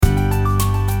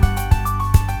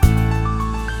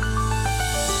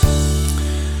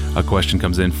A question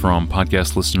comes in from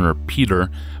podcast listener Peter.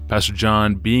 Pastor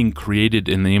John, being created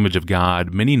in the image of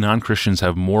God, many non-Christians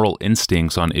have moral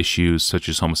instincts on issues such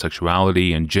as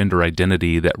homosexuality and gender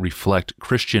identity that reflect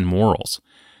Christian morals.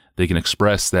 They can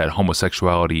express that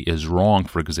homosexuality is wrong,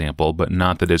 for example, but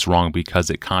not that it's wrong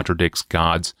because it contradicts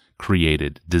God's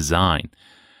created design.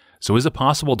 So is it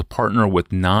possible to partner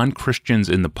with non-Christians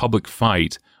in the public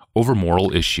fight over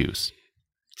moral issues?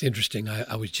 It's interesting.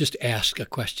 I was just asked a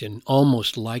question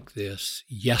almost like this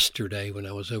yesterday when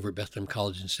I was over at Bethlehem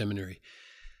College and Seminary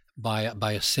by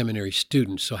a seminary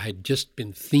student. So I had just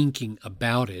been thinking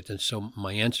about it, and so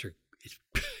my answer is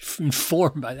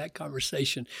informed by that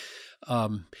conversation.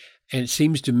 And it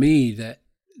seems to me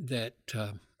that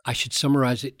I should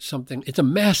summarize it something. It's a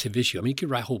massive issue. I mean, you could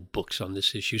write whole books on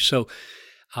this issue. So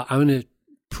I'm going to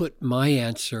put my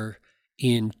answer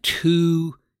in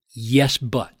two yes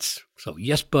buts. So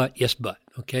yes but,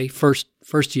 okay? First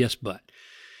yes but.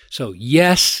 So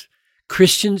yes,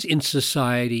 Christians in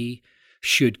society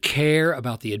should care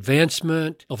about the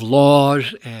advancement of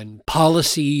laws and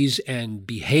policies and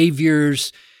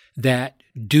behaviors that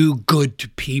do good to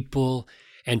people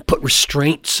and put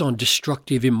restraints on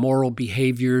destructive, immoral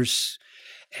behaviors.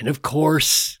 And of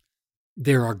course,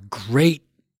 there are great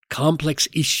complex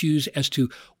issues as to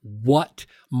what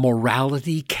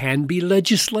morality can be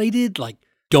legislated, like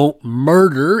don't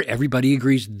murder. Everybody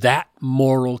agrees that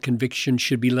moral conviction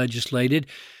should be legislated.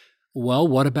 Well,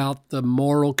 what about the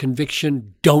moral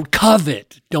conviction, don't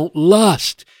covet, don't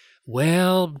lust?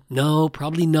 Well, no,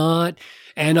 probably not.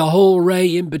 And a whole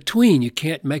array in between. You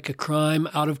can't make a crime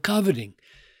out of coveting,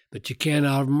 but you can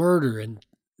out of murder. And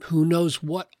who knows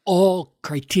what all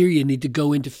criteria need to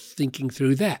go into thinking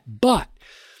through that. But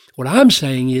what I'm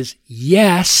saying is,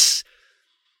 yes,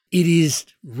 it is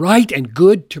right and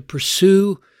good to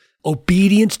pursue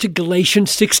obedience to Galatians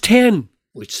 6:10,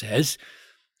 which says,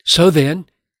 so then,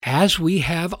 as we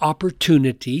have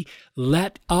opportunity,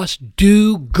 let us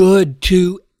do good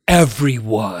to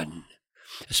everyone,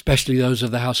 especially those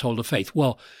of the household of faith.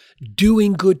 Well,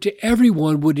 doing good to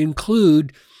everyone would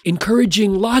include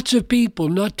encouraging lots of people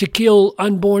not to kill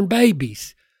unborn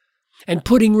babies and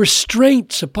putting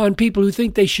restraints upon people who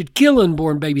think they should kill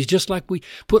unborn babies, just like we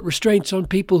put restraints on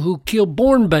people who kill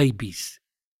born babies.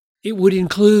 It would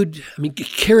include,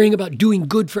 caring about doing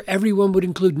good for everyone would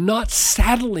include not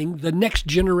saddling the next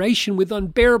generation with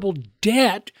unbearable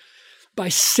debt by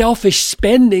selfish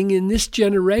spending in this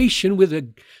generation with a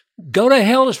go to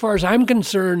hell as far as I'm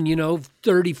concerned,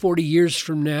 30, 40 years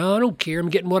from now. I don't care. I'm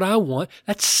getting what I want.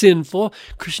 That's sinful.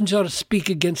 Christians ought to speak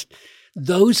against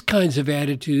those kinds of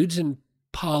attitudes and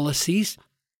policies.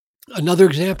 Another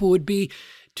example would be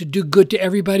to do good to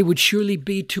everybody would surely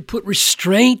be to put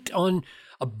restraint on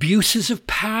abuses of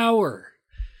power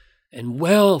and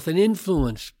wealth and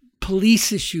influence,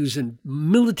 police issues and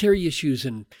military issues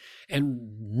and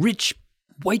rich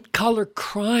white-collar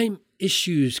crime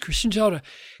issues. Christians ought to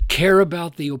care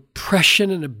about the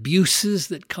oppression and abuses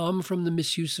that come from the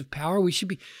misuse of power. We should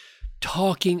be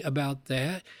talking about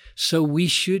that. So we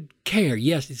should care.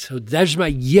 Yes. So there's my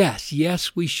yes.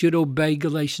 Yes, we should obey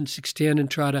Galatians 6:10 and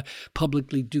try to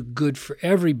publicly do good for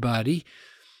everybody.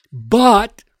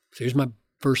 But, here's my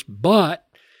first but,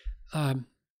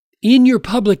 in your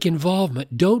public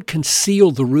involvement, don't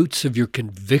conceal the roots of your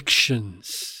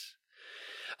convictions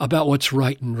about what's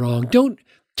right and wrong. Don't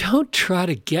try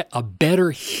to get a better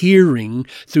hearing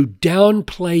through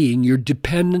downplaying your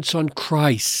dependence on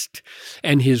Christ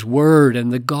and His Word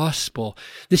and the gospel.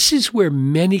 This is where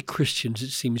many Christians,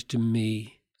 it seems to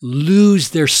me, lose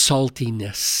their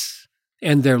saltiness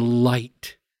and their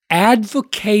light.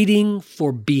 Advocating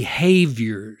for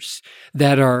behaviors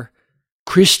that are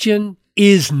Christian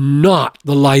is not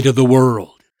the light of the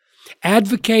world.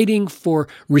 Advocating for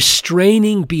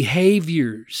restraining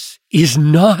behaviors is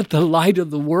not the light of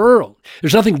the world.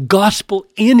 There's nothing gospel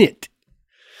in it.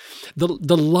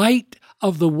 The light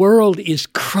of the world is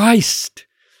Christ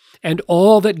and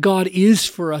all that God is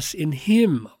for us in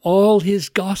Him, all His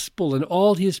gospel and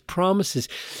all His promises.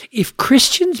 If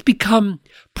Christians become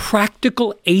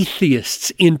practical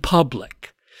atheists in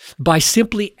public by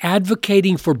simply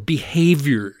advocating for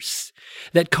behaviors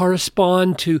that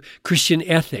correspond to Christian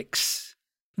ethics,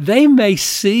 they may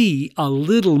see a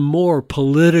little more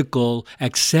political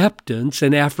acceptance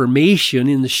and affirmation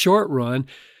in the short run,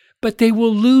 but they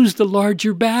will lose the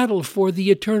larger battle for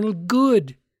the eternal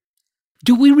good.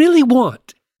 Do we really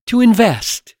want to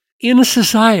invest in a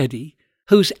society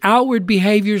whose outward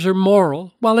behaviors are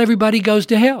moral while everybody goes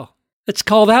to hell? Let's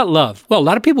call that love. Well, a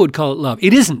lot of people would call it love.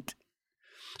 It isn't.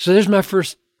 So there's my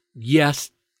first yes,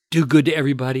 do good to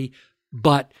everybody,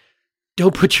 but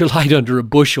don't put your light under a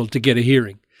bushel to get a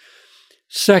hearing.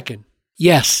 Second,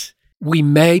 yes, we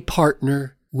may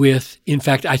partner with, in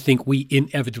fact, I think we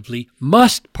inevitably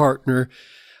must partner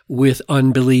with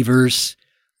unbelievers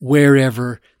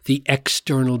wherever the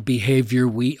external behavior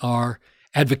we are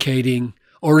advocating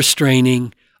or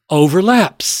restraining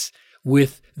overlaps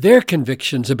with their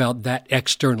convictions about that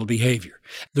external behavior.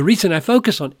 The reason I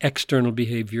focus on external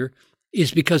behavior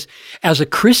is because as a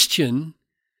Christian,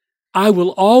 I will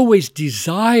always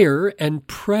desire and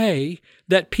pray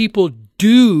that people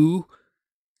do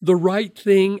the right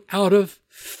thing out of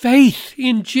faith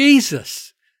in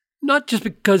Jesus, not just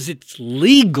because it's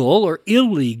legal or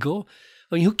illegal.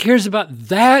 I mean, who cares about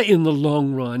that in the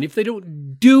long run? If they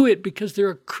don't do it because they're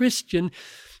a Christian,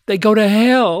 they go to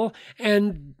hell,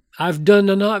 and I've done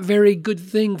a not very good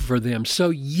thing for them. So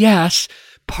yes,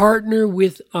 partner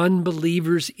with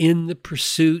unbelievers in the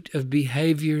pursuit of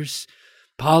behaviors,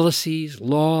 policies,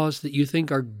 laws that you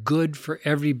think are good for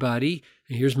everybody.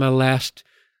 And here's my last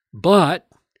but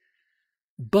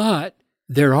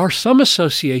there are some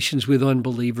associations with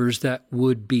unbelievers that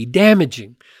would be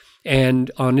damaging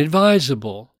and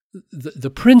unadvisable. The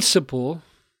principle,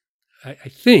 I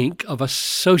think, of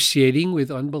associating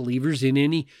with unbelievers in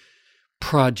any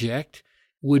project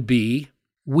would be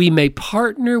we may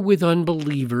partner with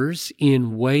unbelievers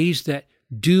in ways that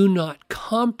do not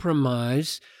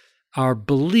compromise our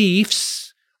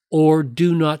beliefs or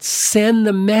do not send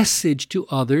the message to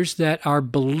others that our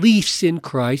beliefs in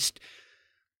Christ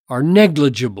are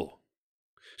negligible.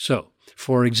 So,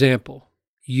 for example,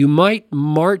 you might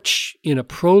march in a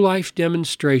pro-life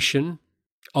demonstration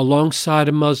alongside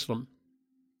a Muslim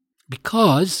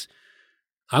because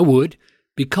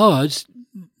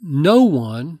no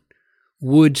one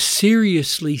would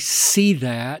seriously see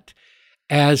that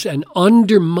as an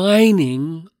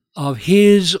undermining of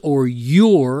his or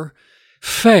your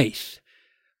faith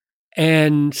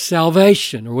and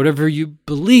salvation or whatever you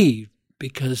believe,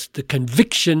 because the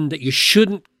conviction that you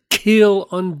shouldn't kill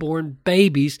unborn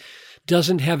babies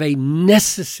doesn't have a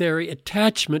necessary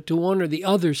attachment to one or the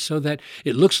other, so that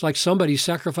it looks like somebody's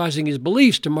sacrificing his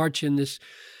beliefs to march in this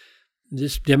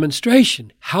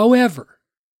demonstration. However,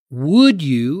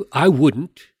 I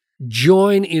wouldn't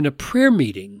join in a prayer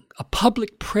meeting, a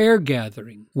public prayer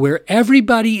gathering, where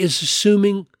everybody is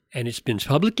assuming, and it's been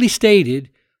publicly stated,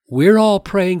 we're all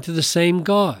praying to the same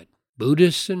God.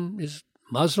 Buddhists and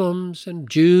Muslims and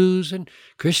Jews and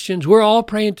Christians, we're all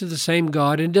praying to the same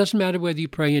God, and it doesn't matter whether you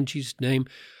pray in Jesus' name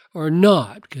or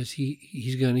not, because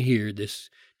he's going to hear this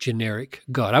generic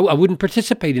God. I wouldn't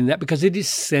participate in that, because it is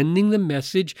sending the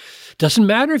message. Doesn't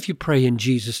matter if you pray in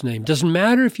Jesus' name. Doesn't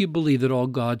matter if you believe that all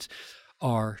gods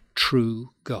are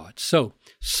true gods. So,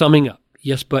 summing up,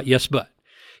 yes, but.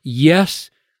 Yes,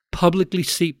 publicly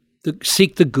seek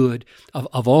the good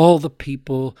of all the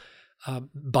people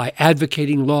by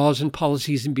advocating laws and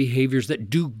policies and behaviors that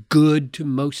do good to the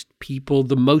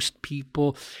most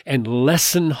people, and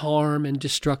lessen harm and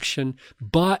destruction.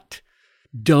 But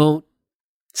don't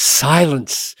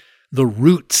silence the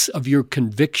roots of your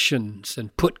convictions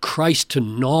and put Christ to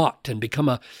naught and become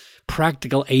a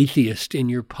practical atheist in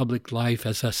your public life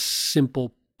as a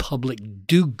simple public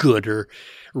do-gooder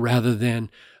rather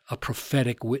than a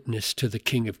prophetic witness to the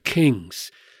King of Kings.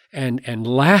 And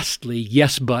lastly,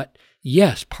 yes,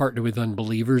 partner with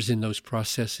unbelievers in those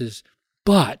processes,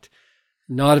 but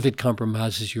not if it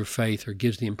compromises your faith or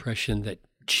gives the impression that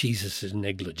Jesus is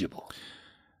negligible.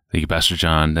 Thank you, Pastor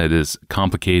John. That is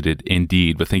complicated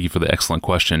indeed, but thank you for the excellent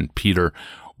question, Peter.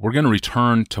 We're going to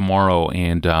return tomorrow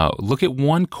and look at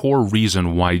one core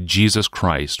reason why Jesus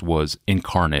Christ was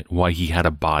incarnate, why he had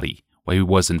a body, why he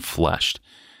wasn't fleshed.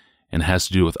 And it has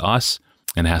to do with us,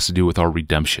 and it has to do with our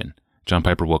redemption. John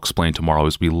Piper will explain tomorrow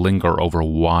as we linger over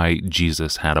why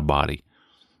Jesus had a body.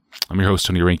 I'm your host,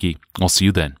 Tony Reinke. I'll see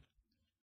you then.